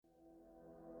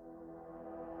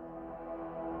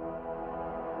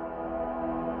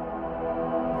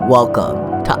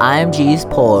Welcome to iMG's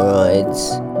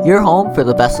Polaroids, your home for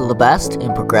the best of the best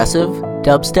in progressive,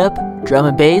 dubstep, drum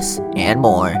and bass, and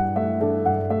more.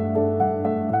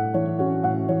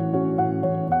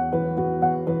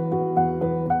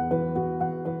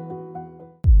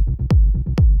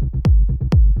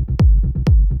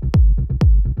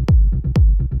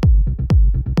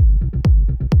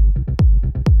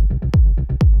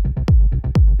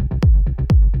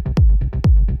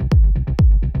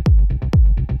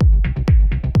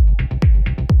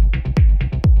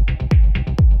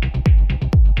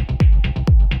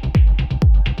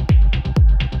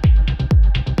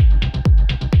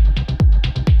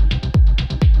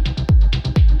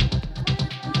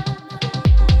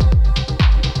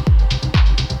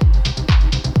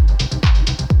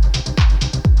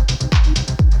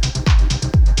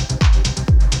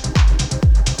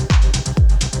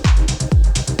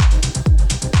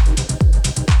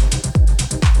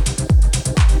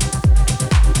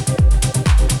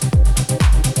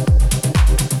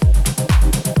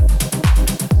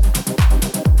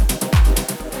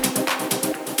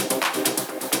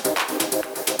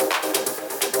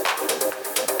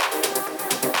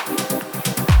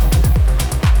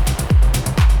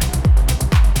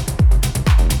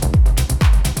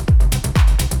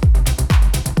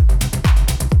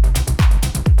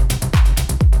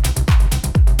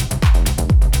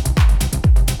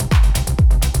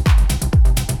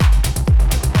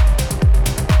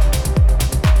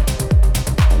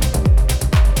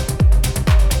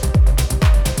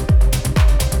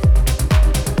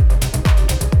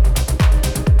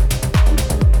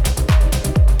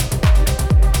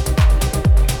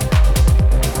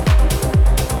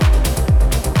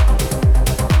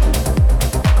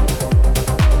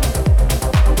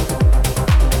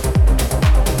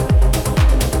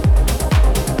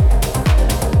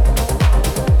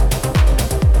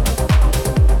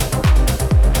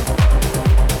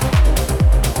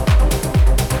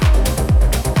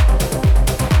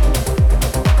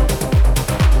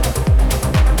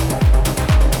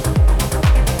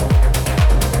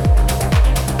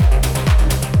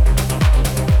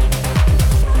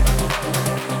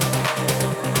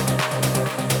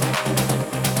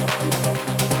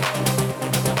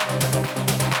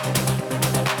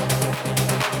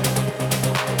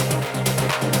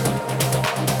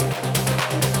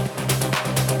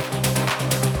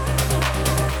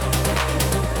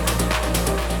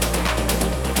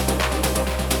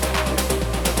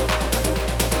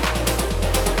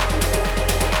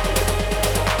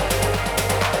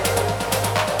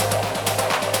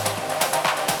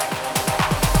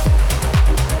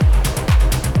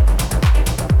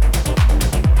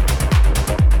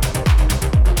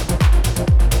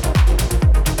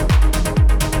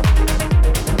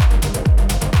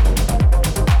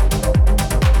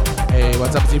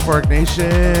 Euphoric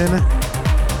Nation.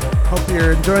 Hope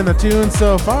you're enjoying the tune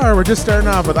so far. We're just starting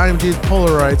off with iMG's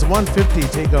Polaroids 150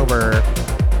 Takeover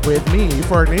with me,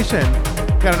 Euphoric Nation.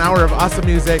 Got an hour of awesome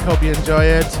music. Hope you enjoy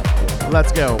it.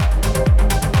 Let's go.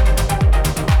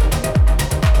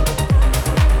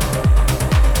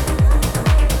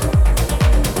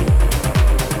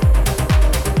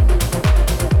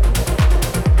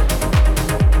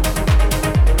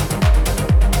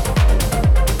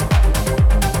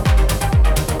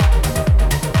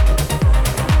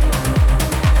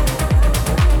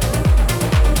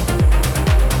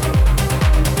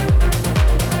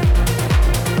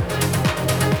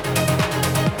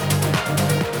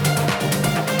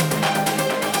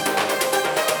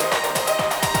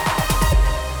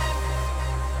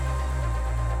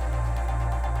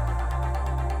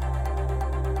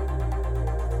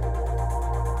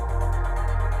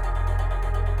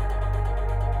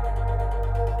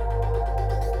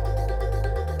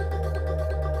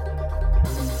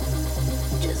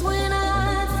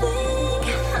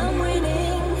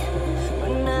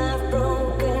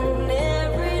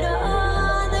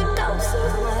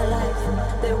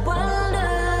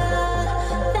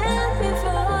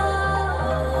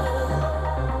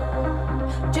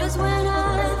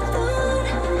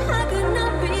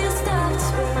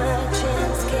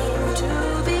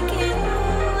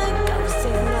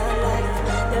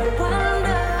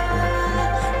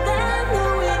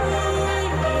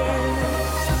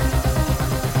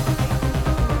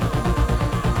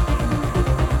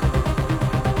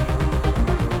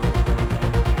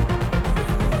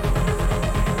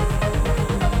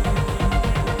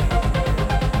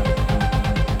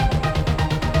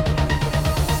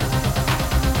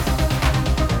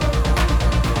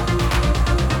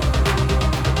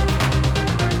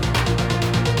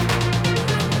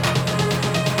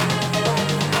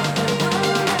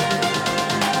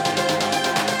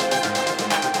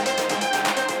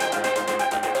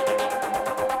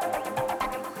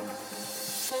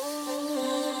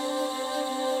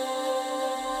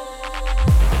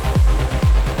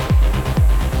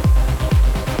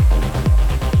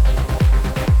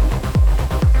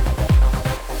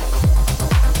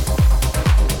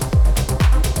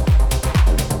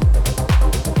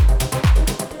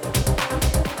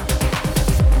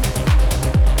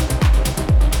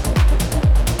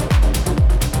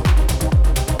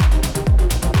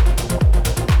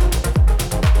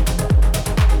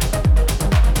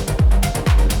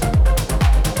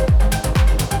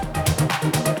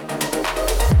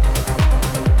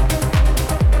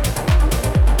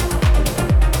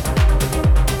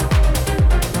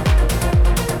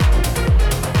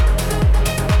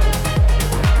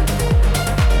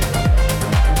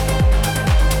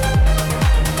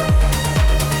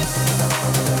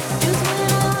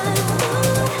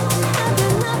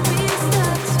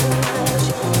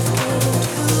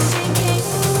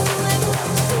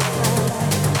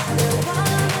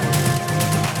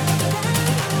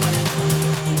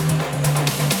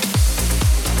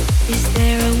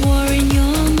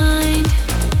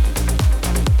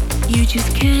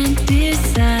 can't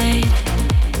decide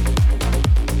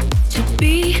to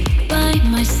be by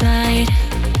my side.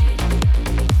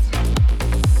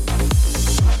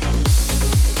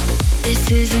 This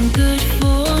isn't good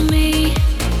for me.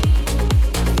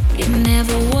 It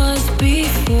never was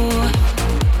before.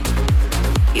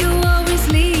 You always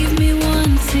leave me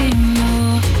wanting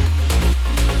more.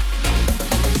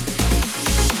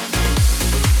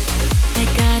 I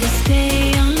gotta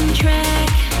stay on track.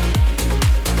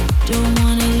 Don't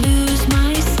wanna lose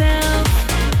myself.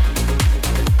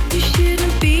 You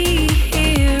shouldn't be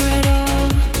here at all.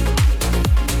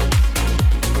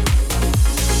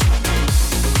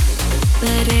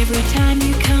 But every time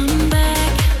you come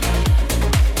back,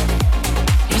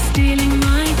 you're stealing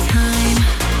my time.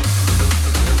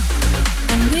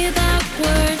 And without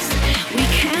words, we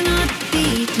cannot be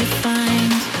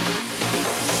defined.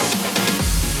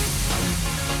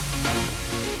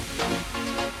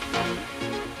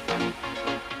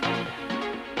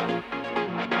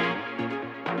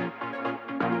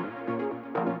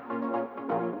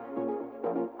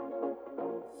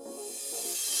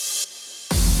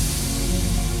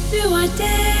 Do I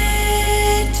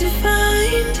dare to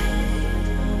find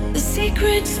the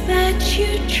secrets that you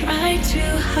try to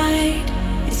hide?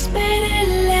 It's better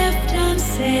left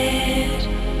unsaid,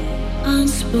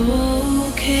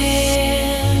 unspoken.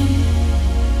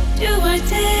 Do I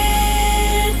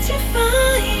dare to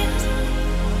find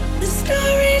the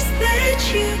stories that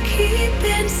you keep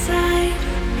inside?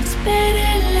 It's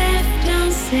better left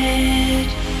unsaid,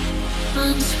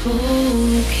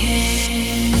 unspoken.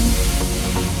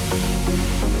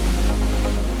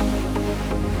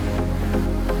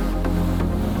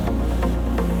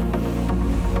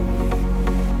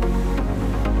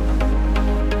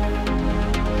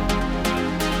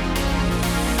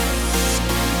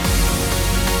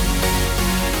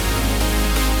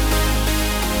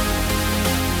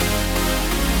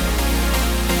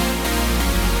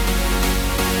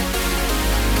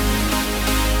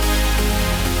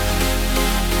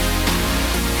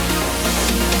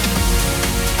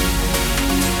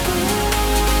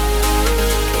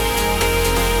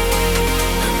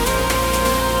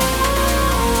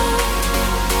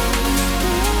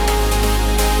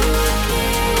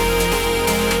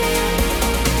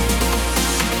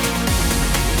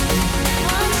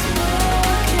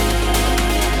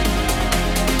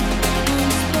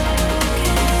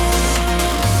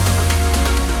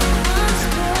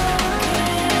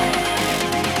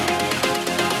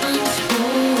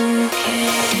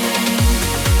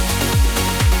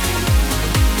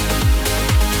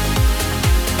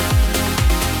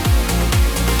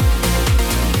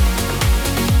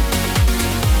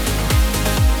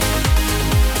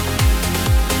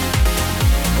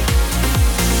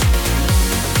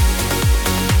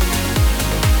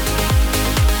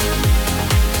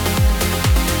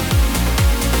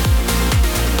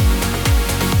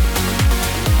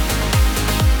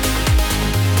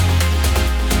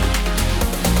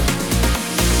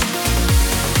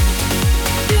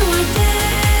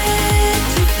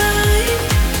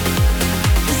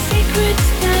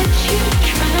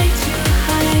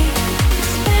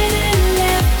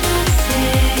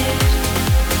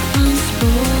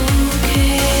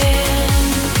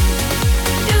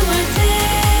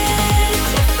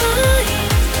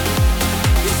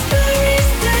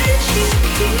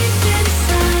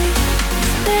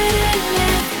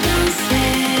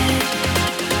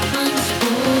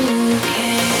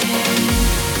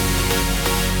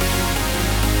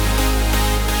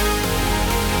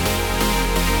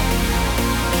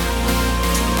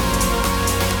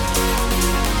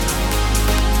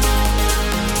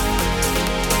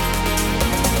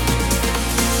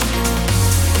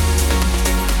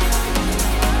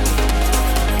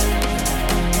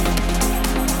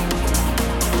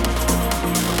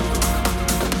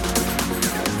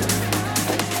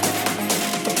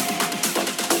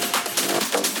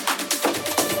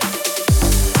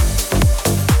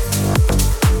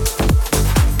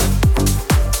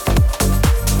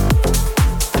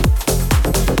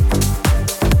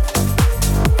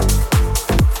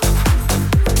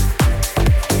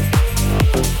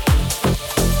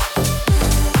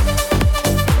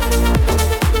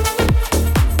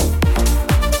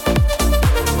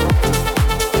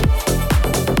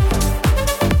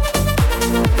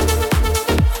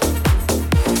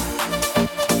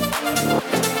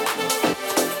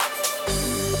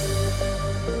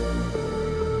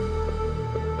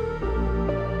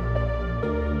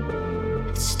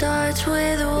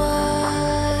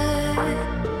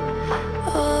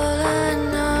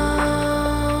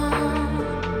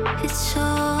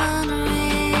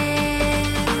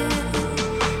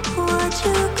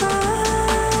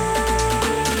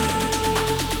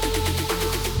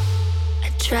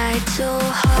 so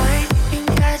hard and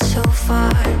got so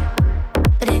far,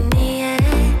 but in the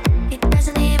end, it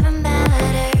doesn't even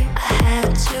matter. I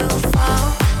had to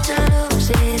fall to lose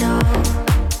it all,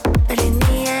 but in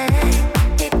the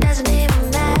end, it doesn't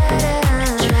even matter. I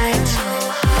tried so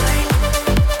hard,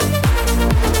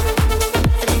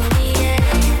 but in the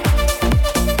end,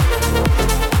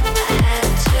 I had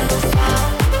to fall,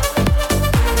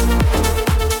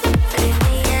 but in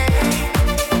the end,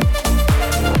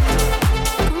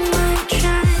 my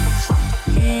trust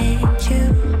in you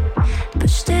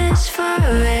pushed as far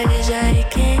as I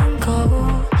can go.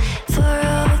 For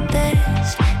all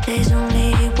this, there's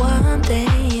only one thing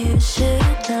you should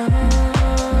know.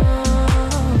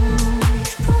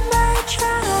 Put my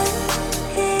trust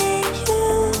in you,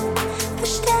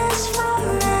 pushed as far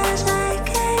as I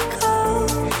can go.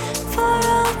 For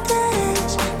all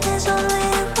this, there's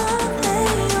only one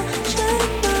thing you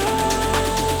should know.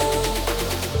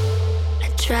 I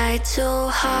tried so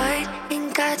hard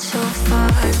and got so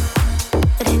far,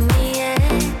 but in the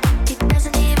end, it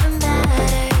doesn't even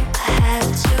matter. I had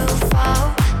to fall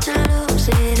to lose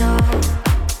it all,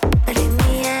 but in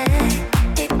the end,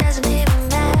 it doesn't even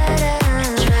matter. I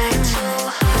tried so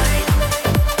hard,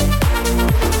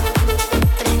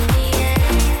 but in the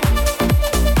end,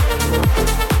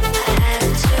 I had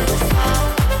to fall,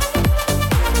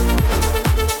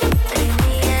 but in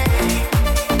the end,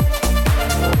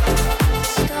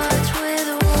 starts with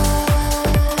a war.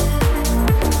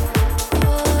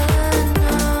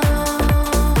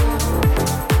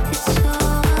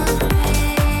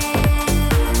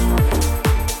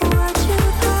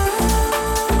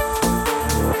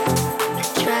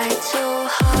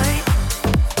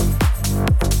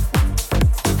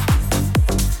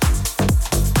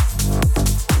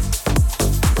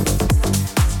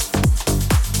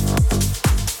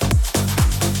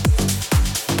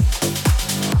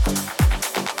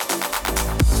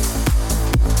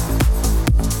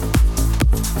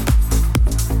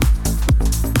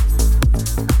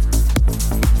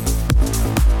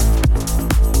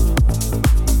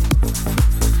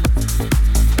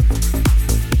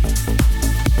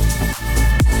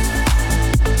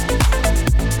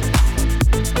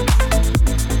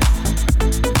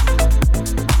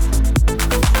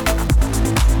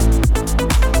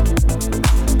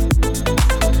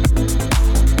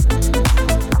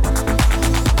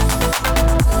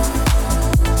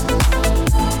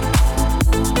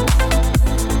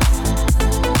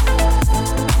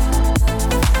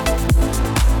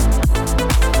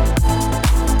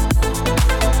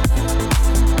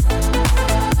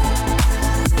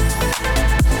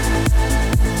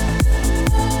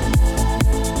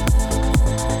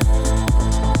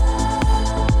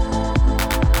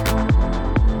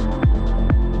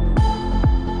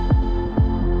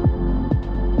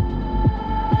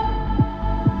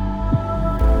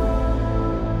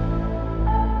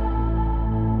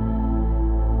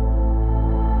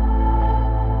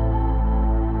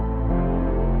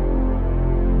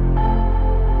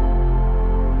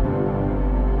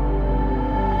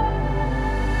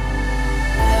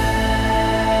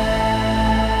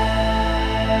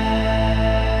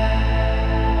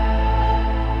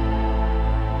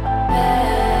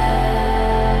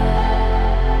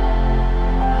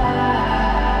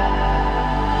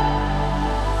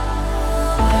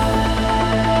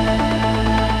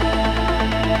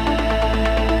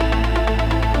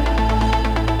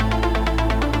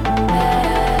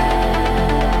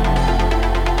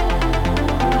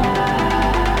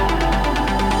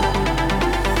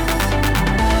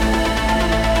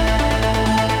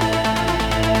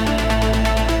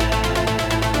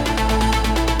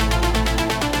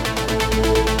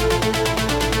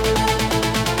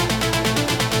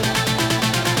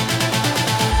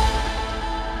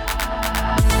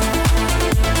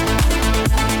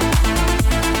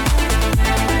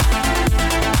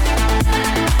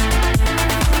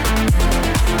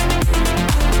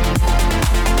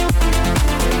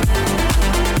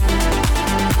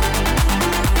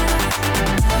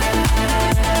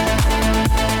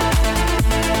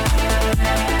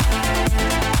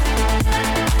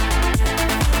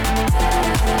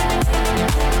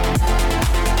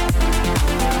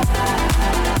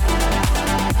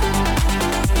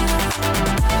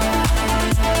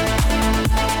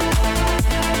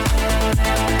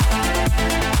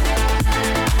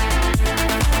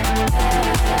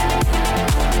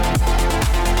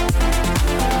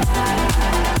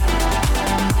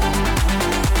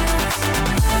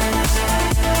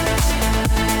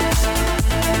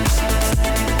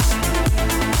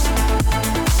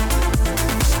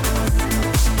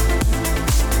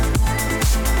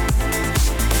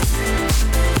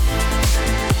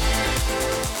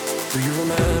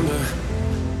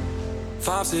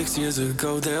 6 years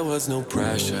ago there was no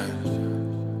pressure,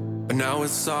 but now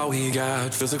it's all we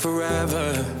got, feels like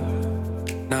forever.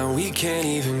 Now we can't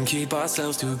even keep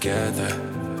ourselves together.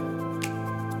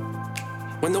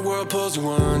 When the world pulls you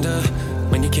under,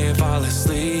 when you can't fall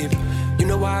asleep, you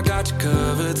know I got you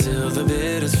covered till the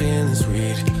bitter's feeling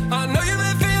sweet. I know you've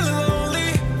been feeling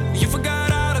lonely, you forgot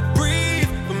how to breathe,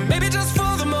 but maybe just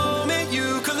for the moment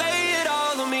you could lay it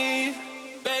all on me.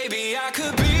 Baby, I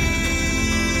could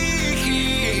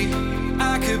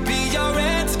be your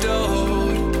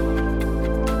antidote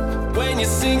when you're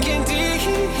sinking deep.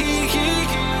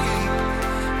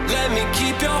 Let me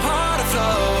keep your heart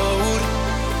afloat.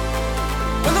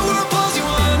 When the world pulls you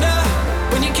under,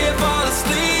 when you can't fall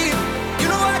asleep, you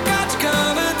know I got you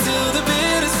covered till the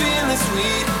bitter's feeling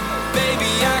sweet.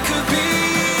 Baby, I could be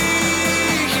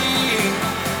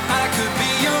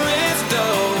your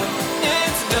antidote,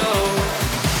 antidote.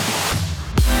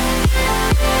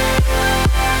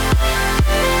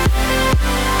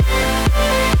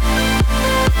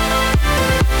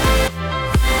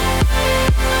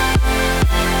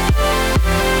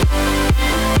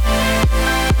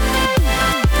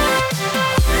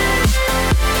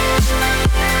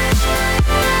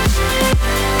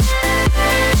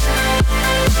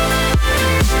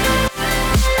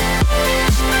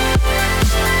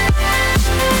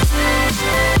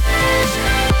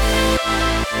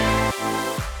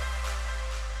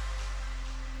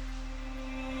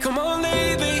 Come on,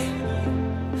 baby,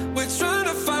 we're trying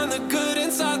to find the good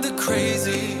inside the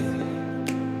crazy.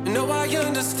 You know I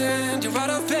understand you're out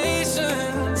of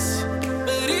patience,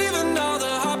 but even all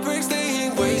the heartbreaks, they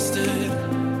ain't wasted.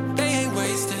 They ain't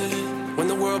wasted. When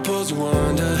the world pulls you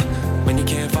under, when you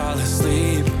can't fall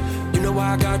asleep, you know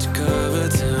I got you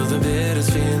covered till the bitter's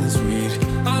feeling sweet.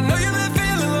 I know you've been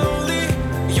feeling lonely,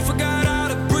 you forgot how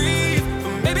to breathe,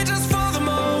 but maybe just for the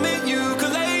moment you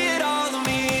could lay it all on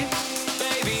me.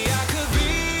 Baby, I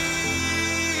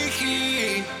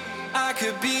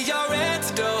could be your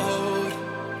antidote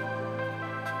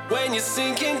when you're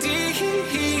sinking deep.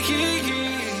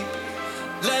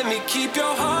 Let me keep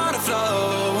your heart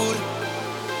afloat.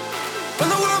 When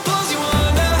the world pulls you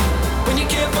under, when you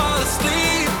can't fall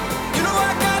asleep, you know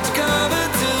I got you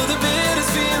covered till the bitter's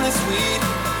feeling sweet.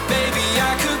 Baby, I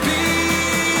could be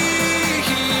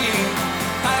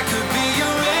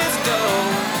your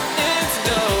antidote,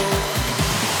 antidote.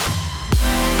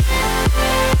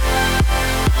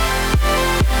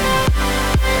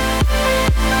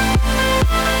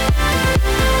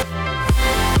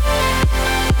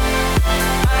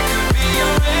 I could be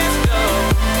your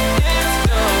antidote.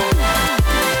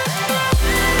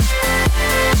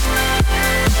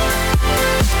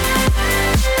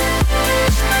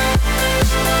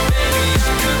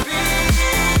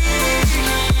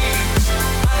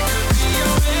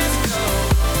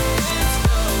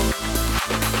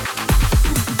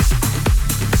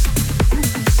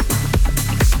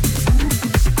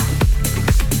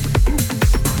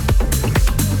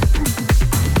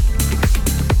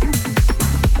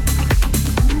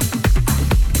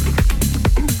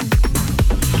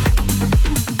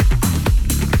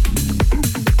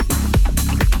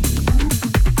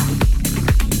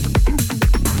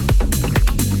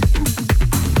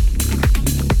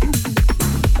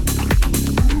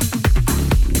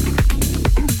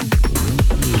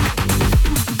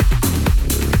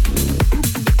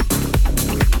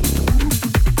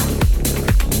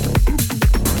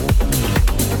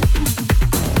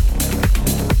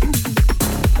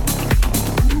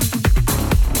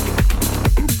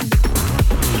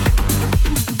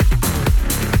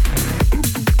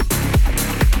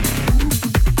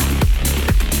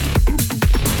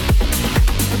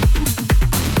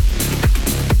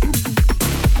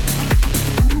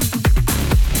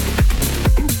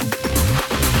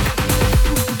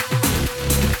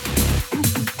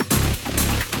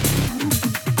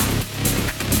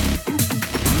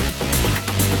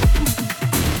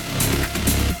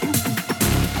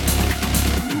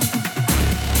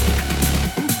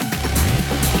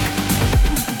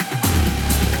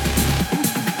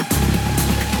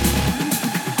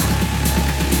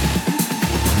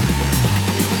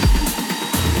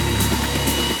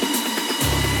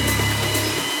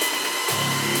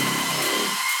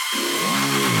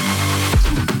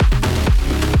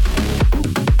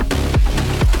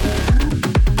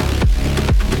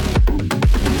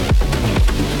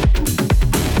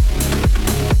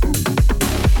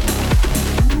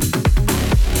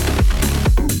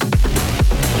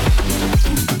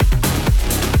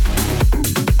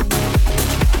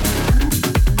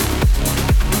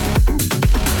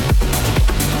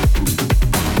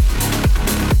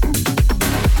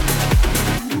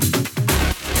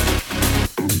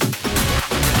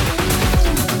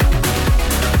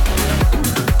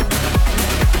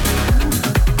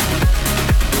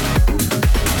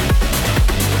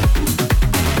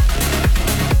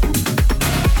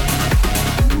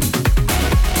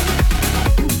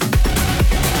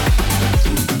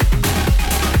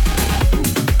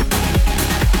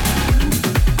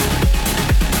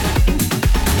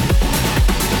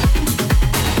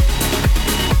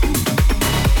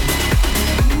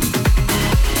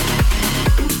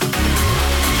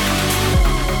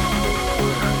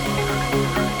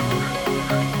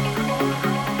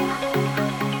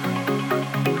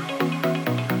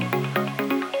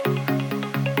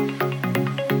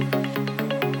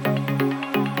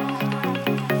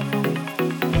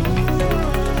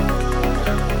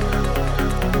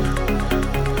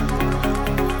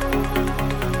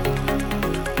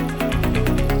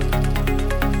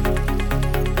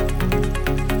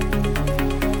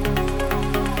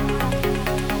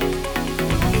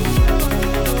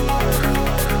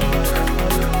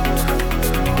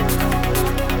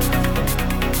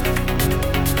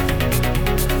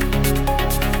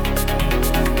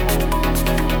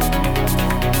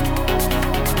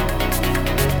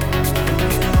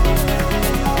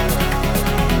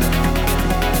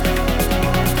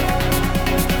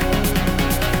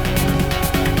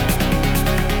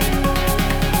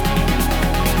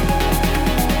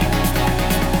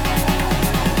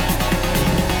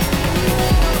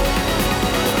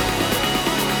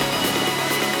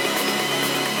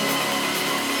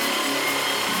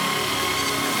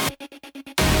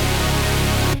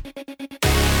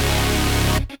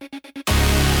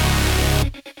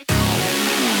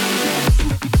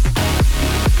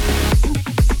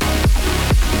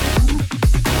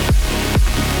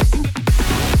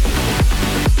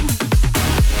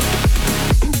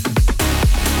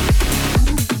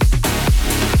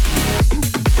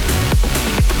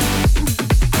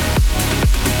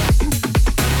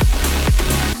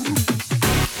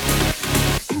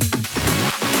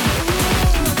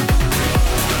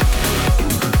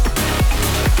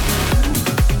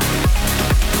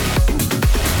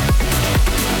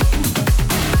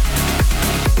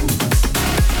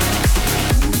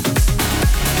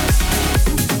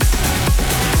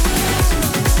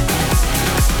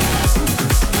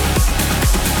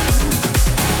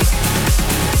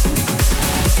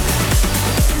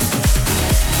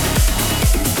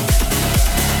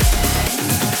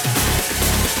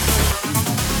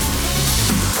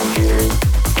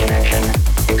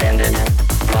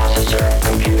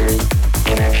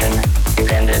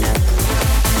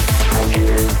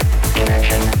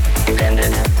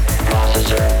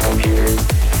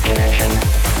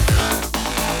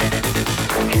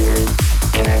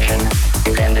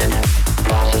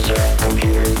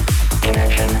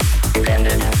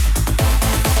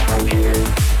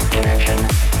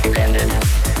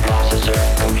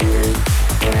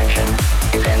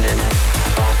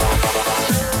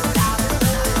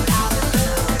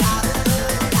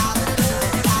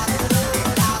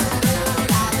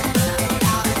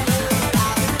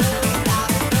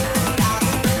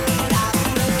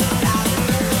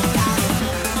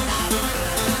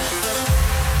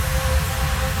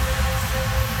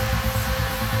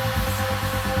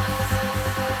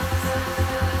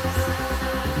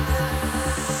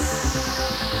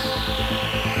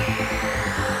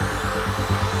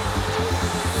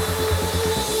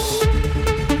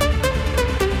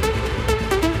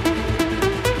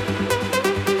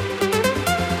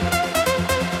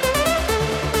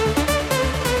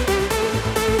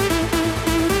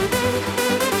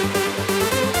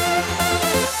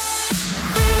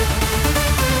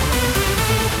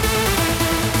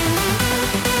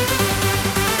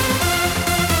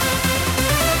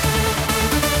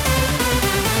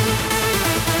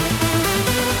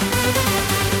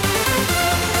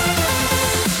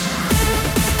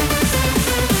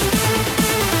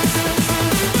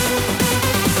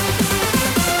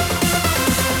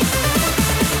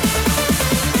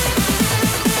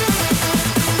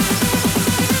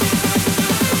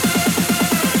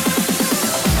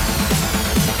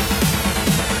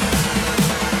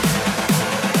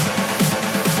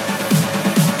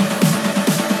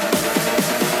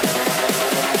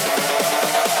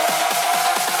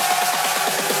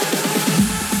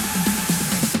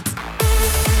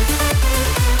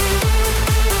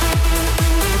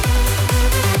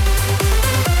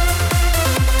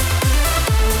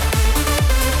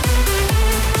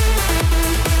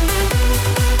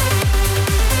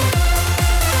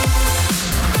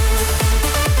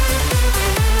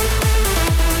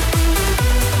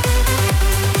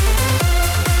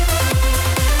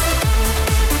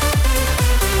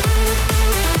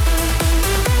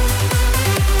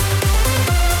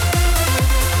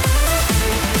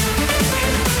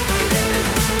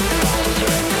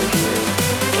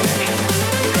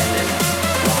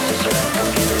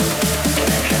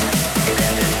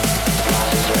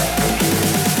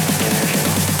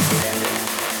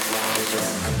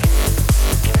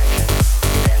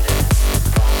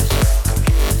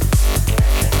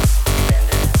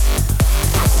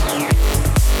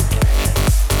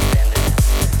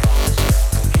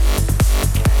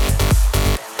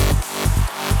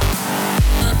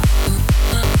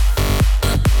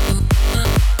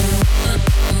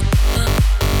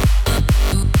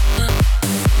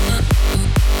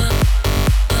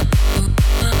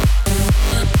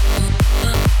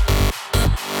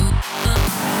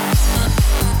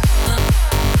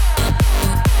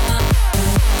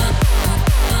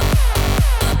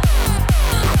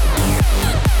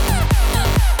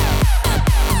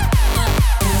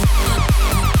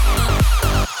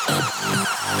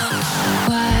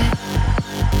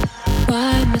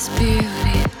 this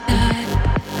beauty that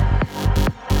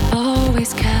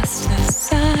always cast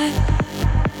aside,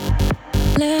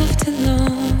 left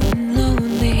alone and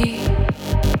lonely.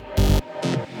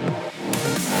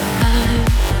 I'm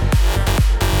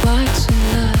watching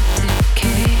love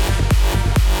decay,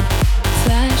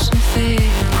 flash and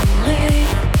fade away.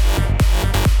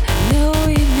 I know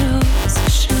you know, so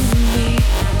show me.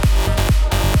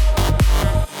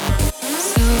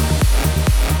 So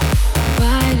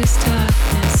why does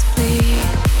darkness bleed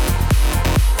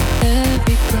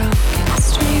every broken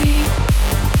street?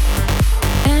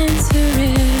 Answer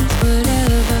is whatever.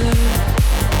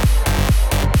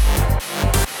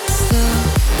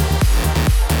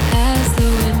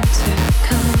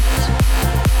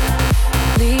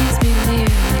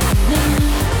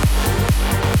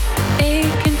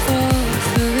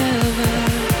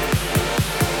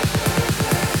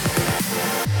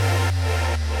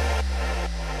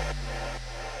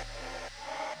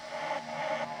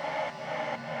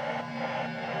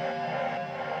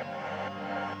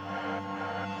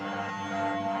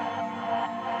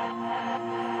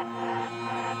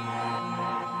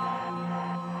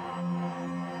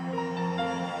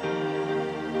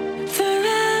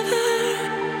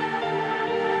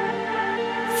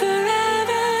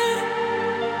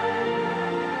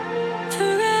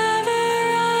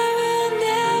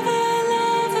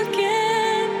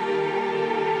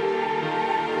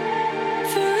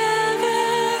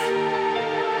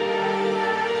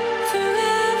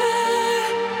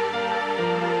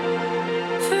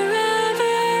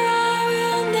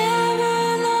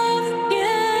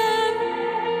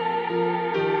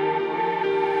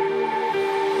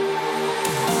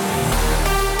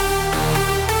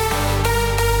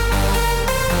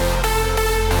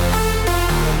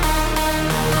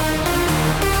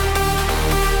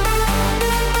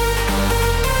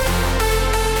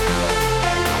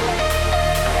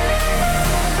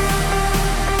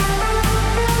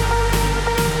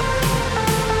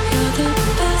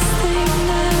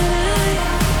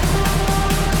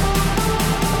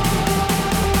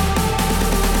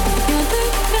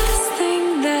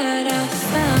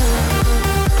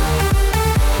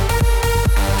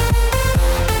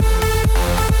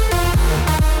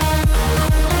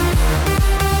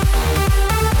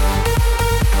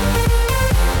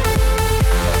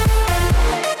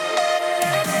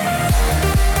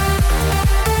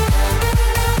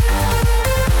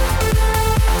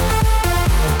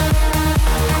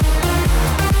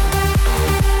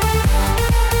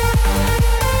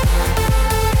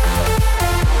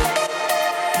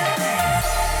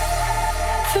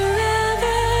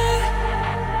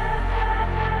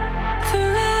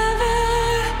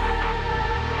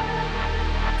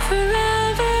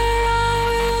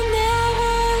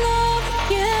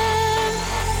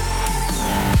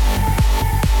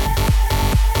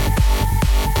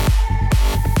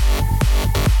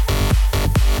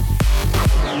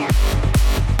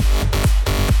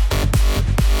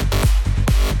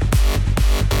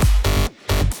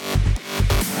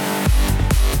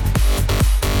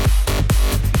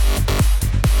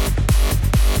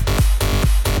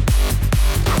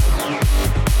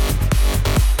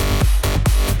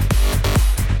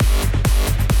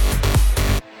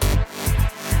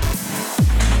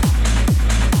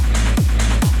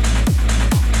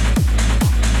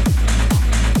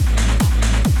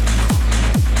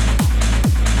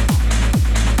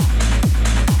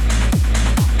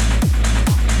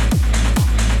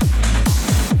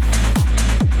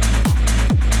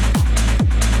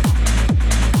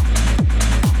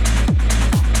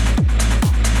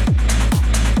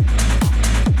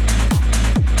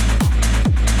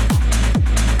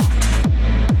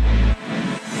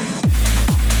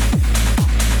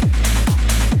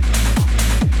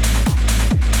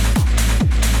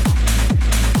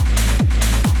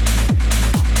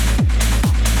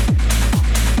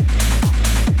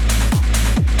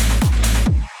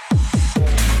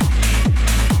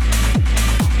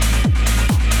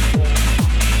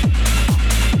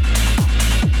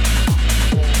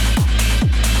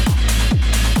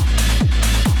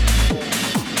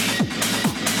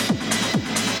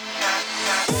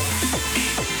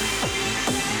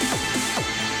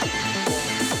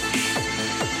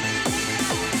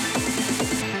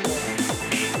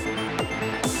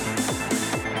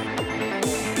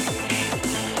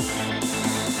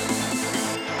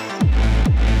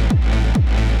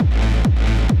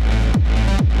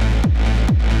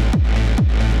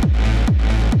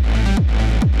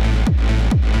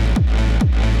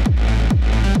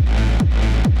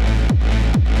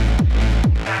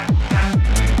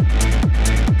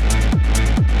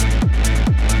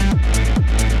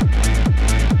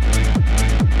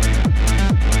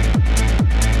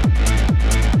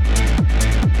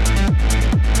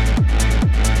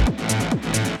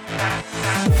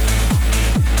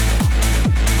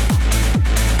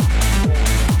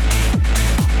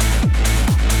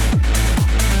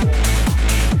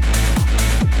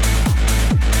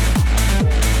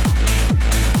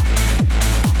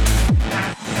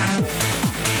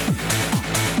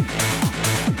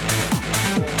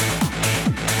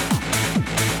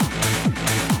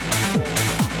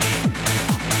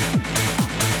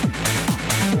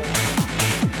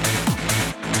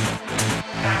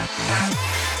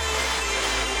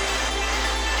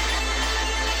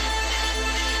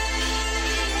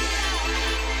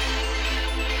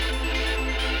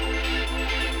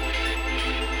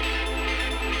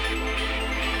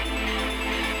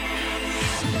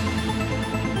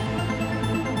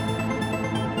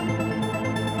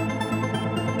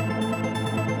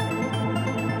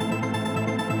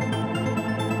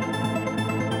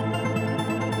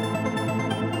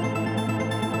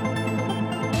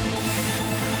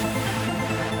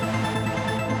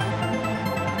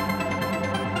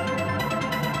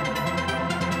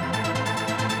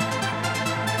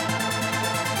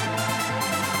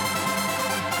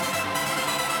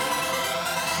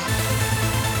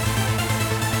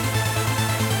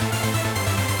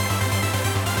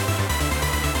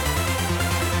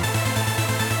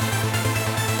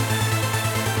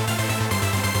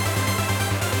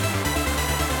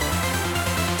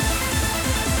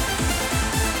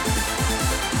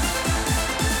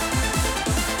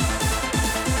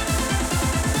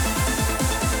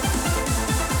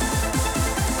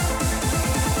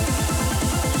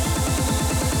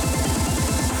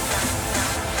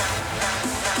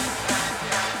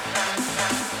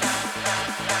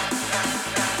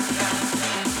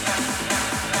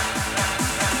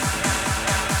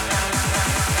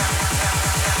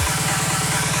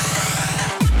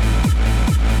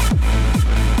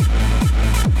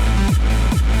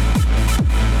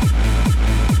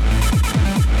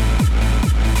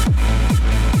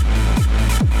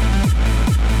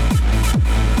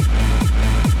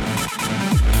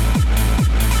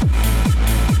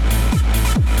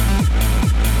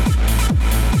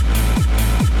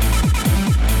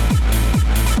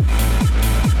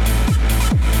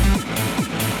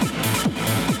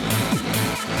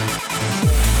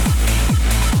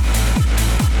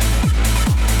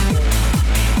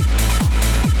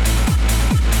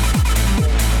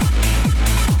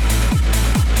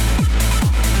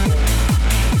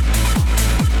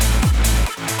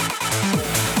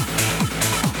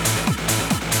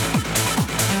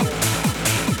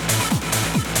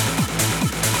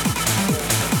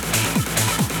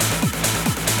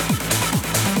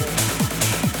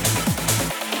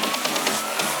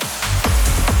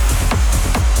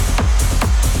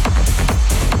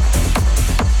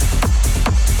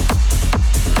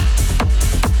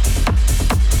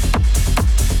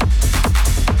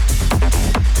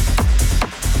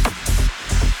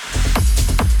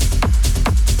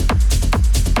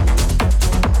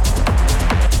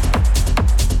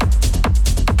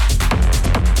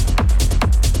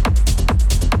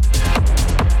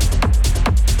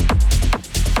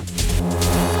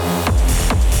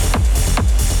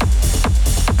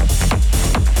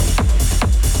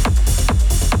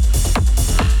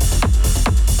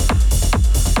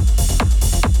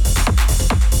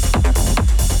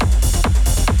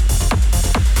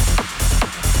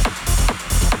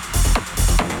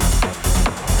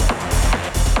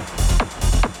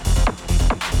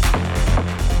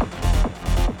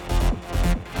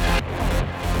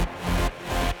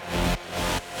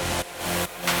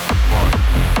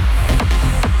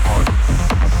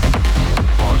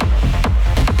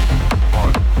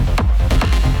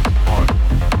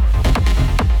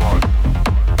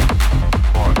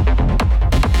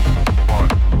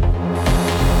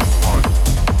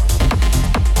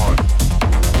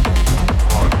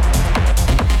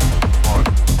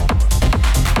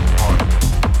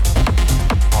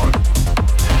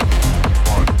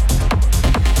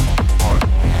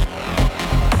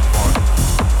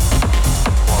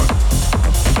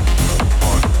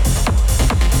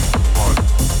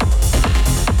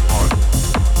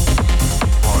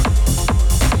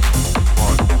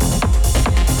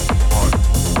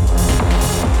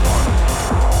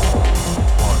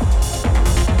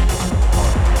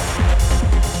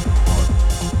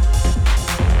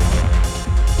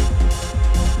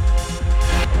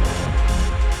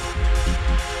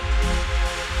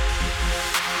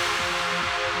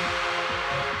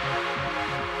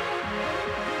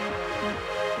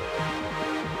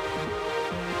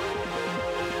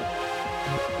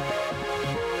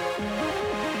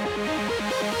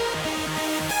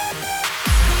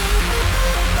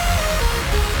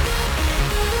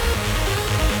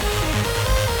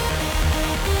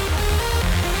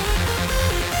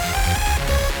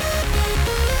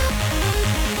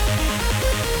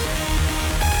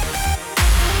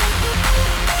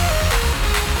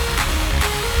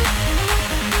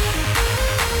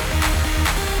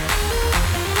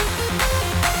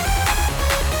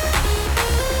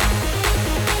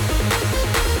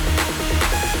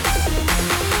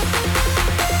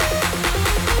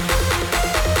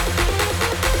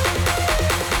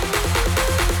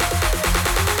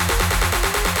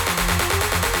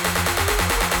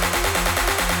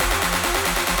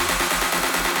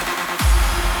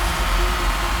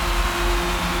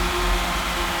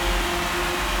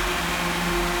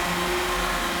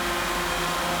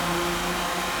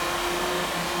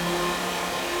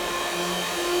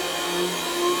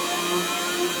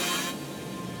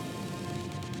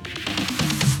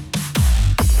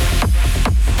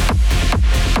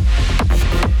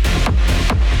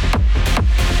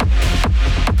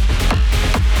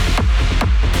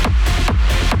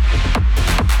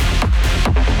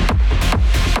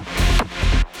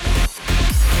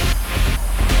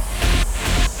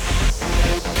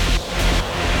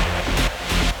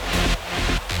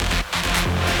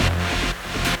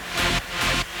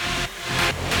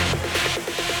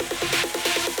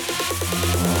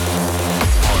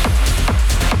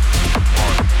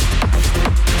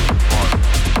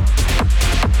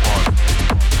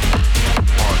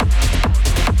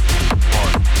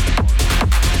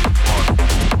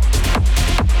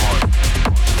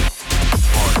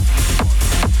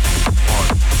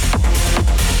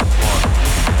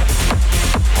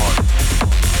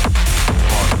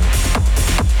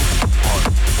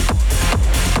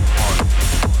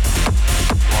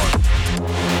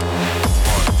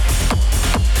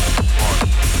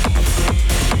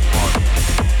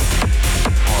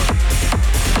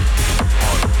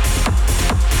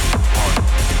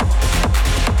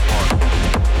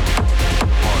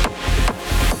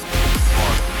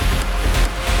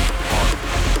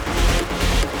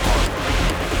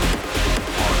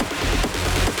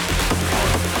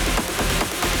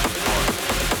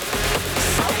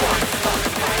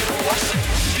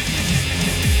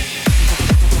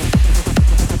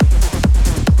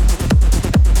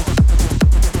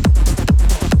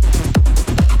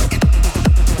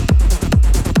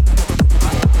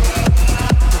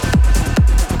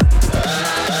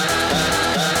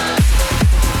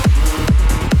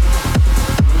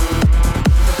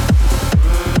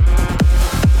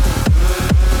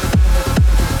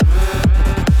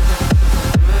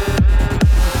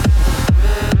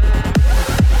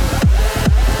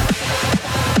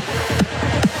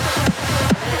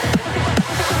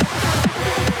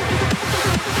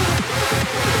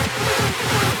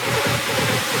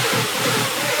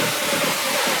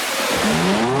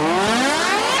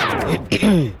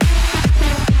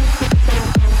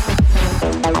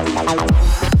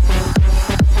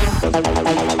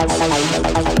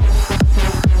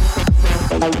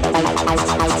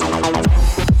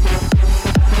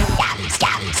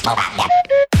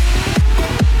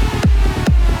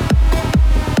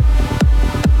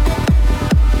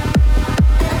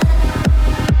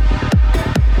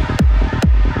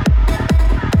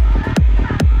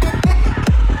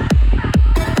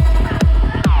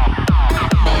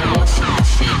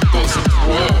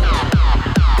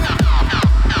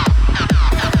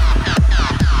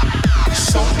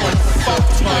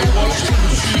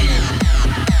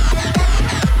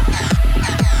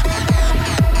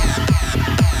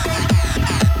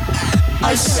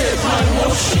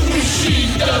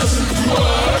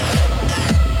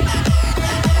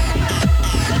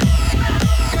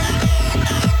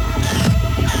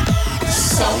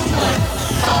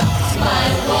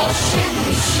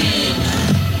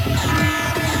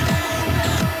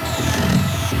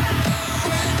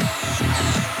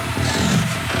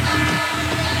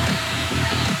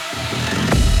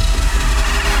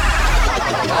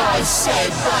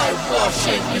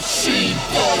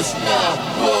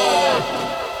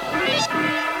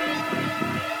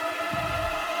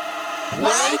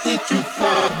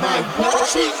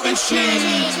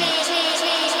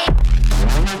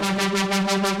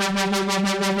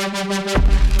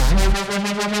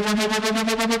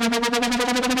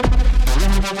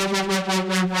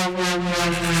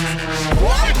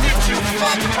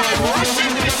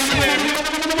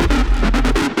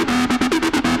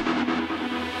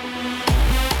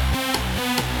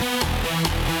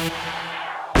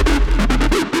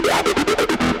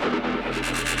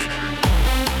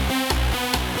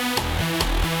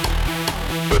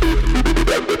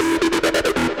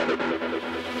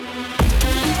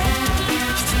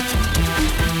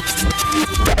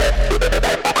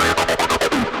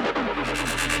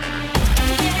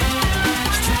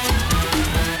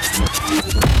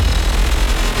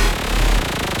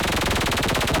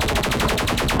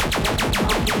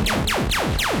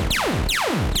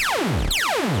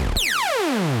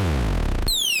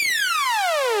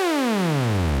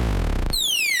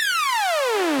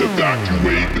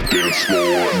 Evacuate the dance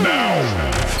floor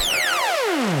now.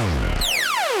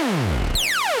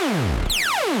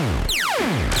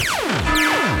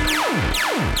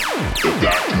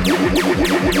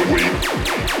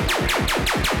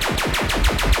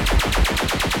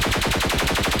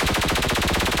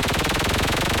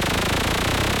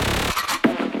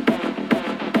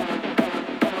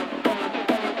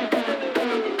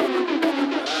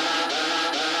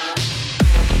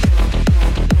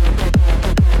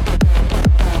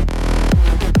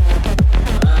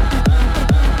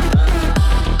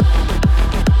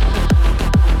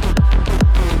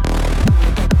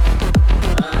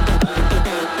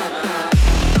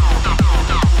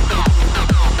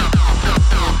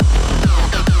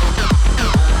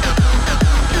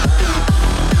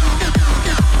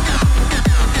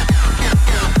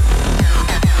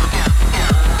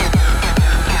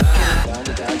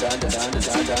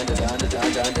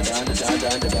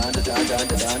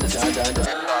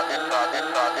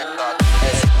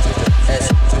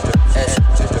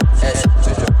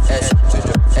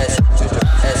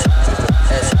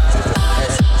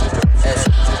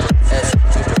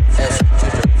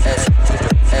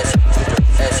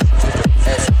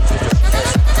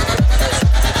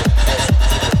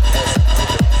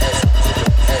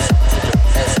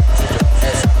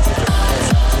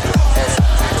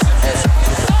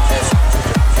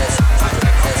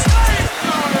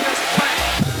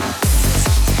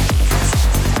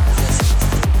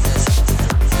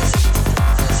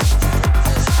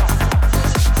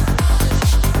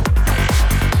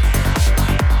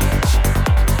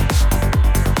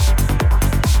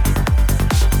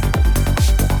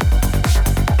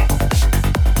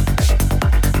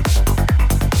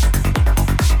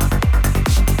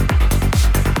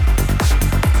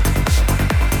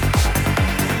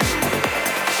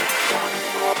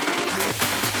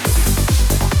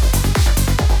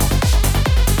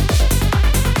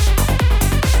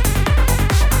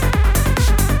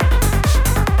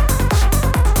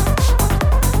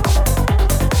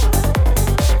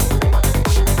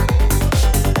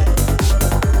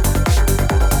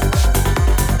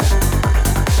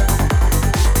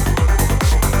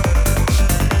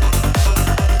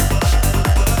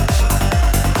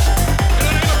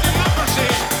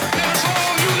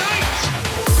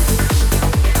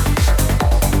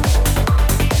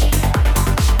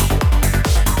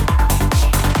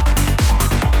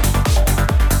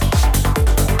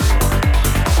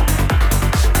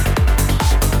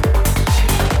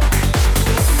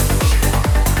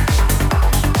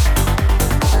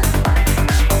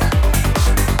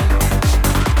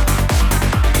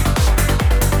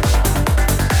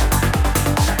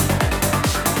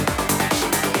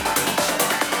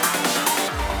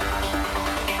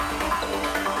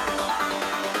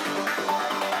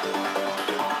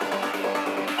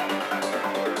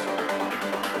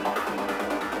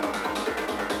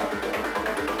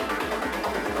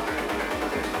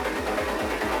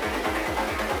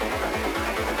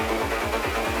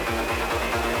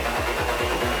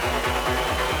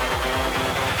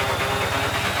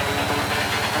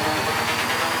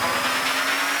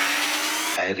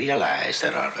 I realize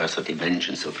there are other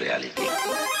dimensions of reality.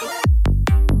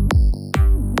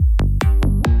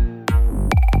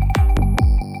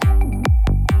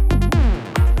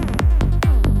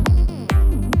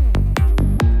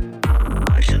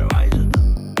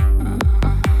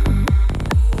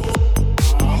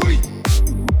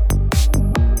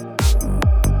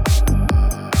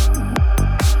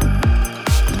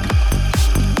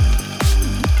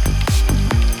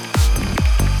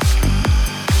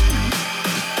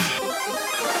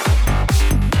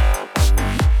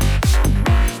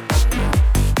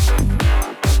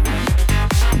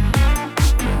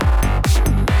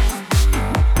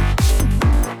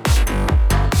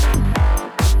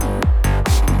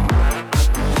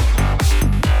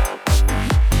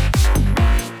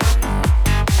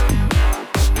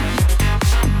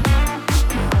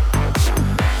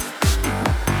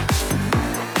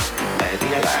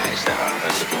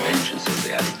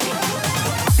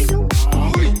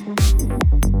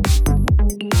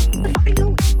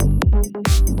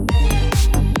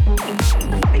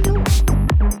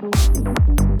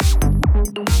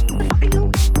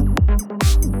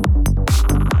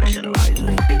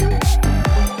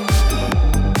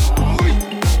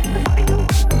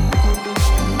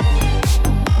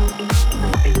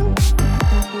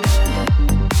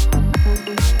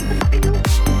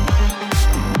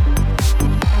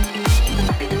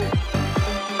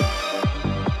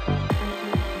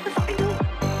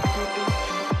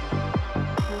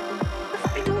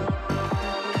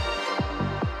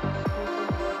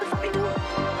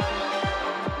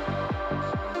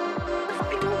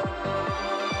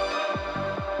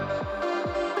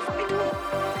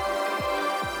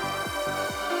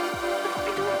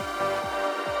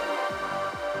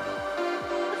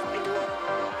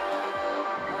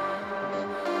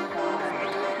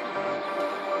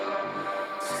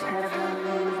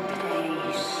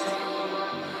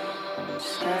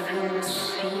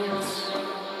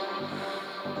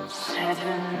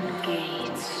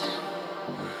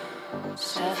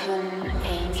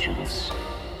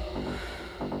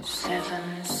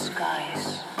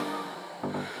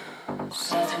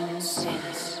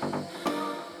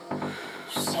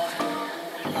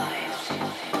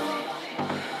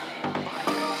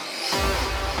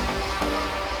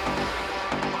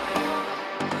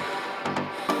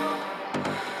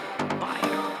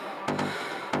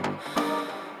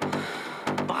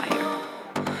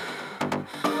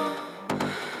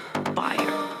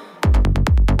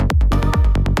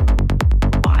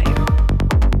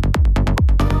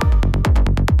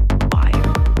 Fire.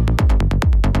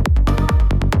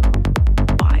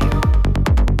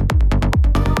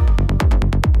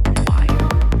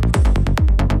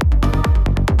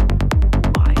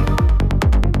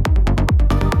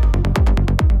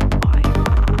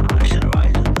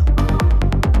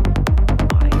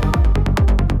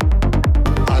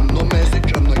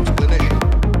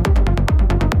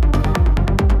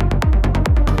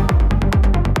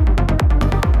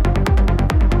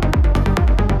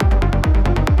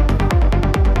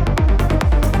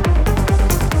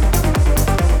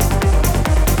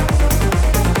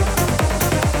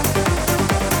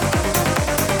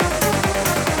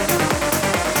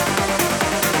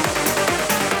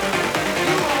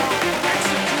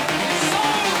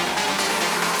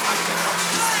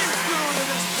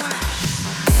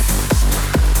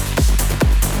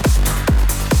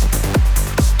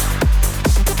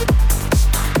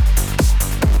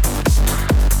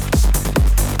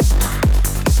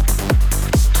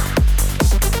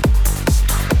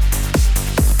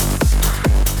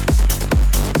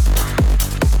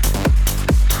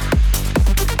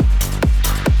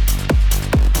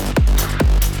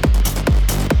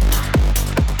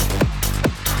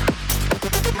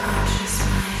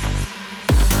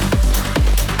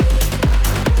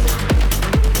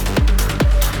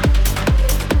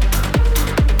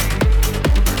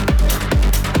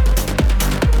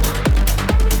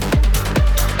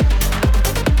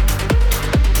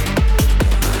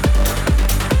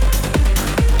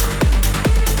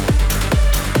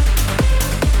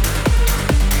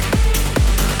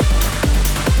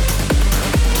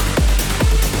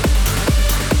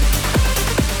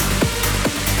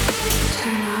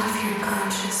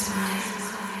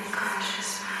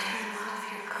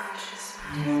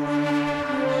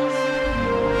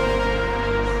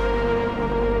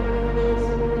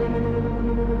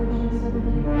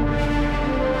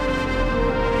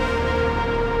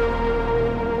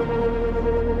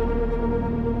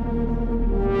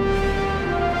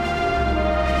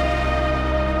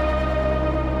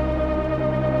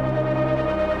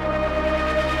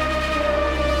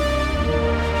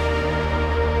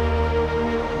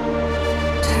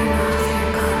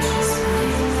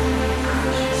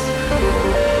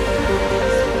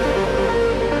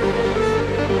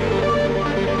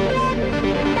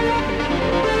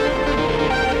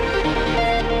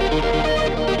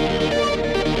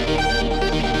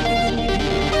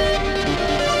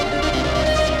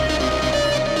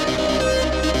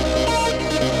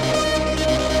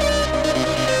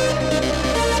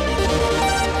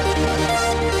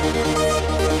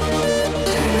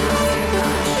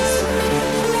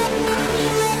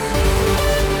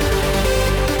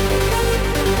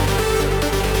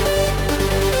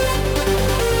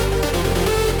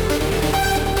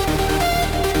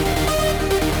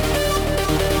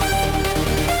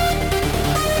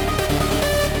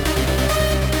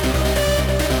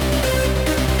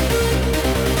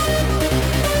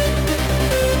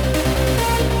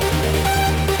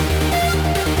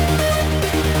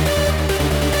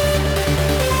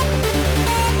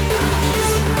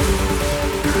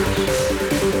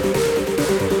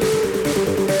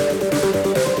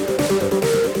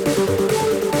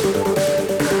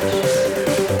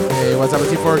 What's up,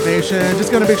 it's Euphoric Nation?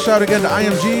 Just gonna big shout again to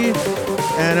iMG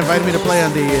and invited me to play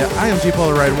on the iMG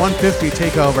Polaroid 150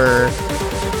 Takeover.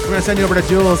 We're gonna send you over to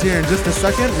Jules here in just a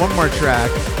second. One more track.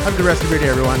 Have a good rest of your day,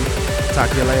 everyone. Talk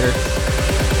to you later.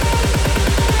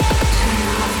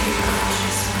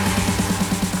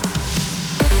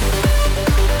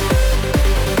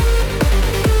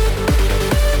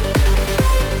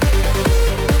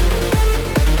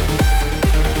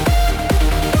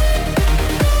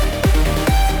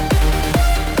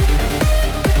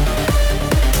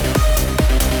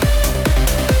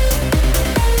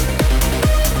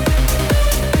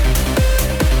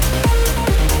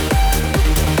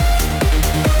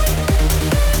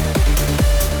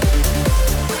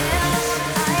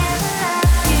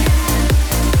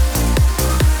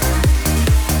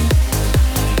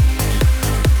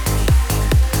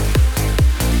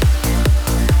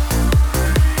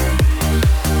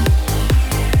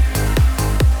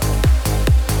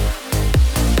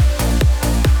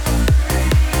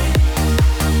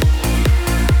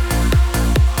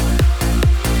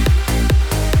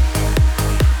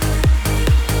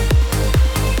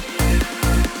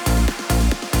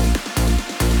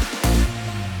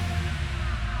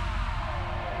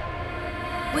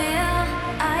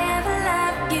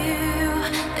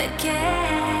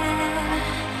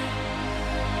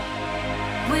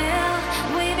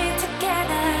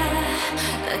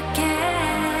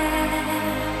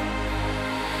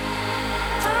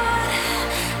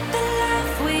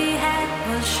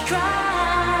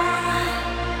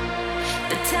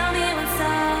 Tell me what's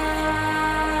up.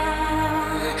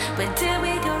 We're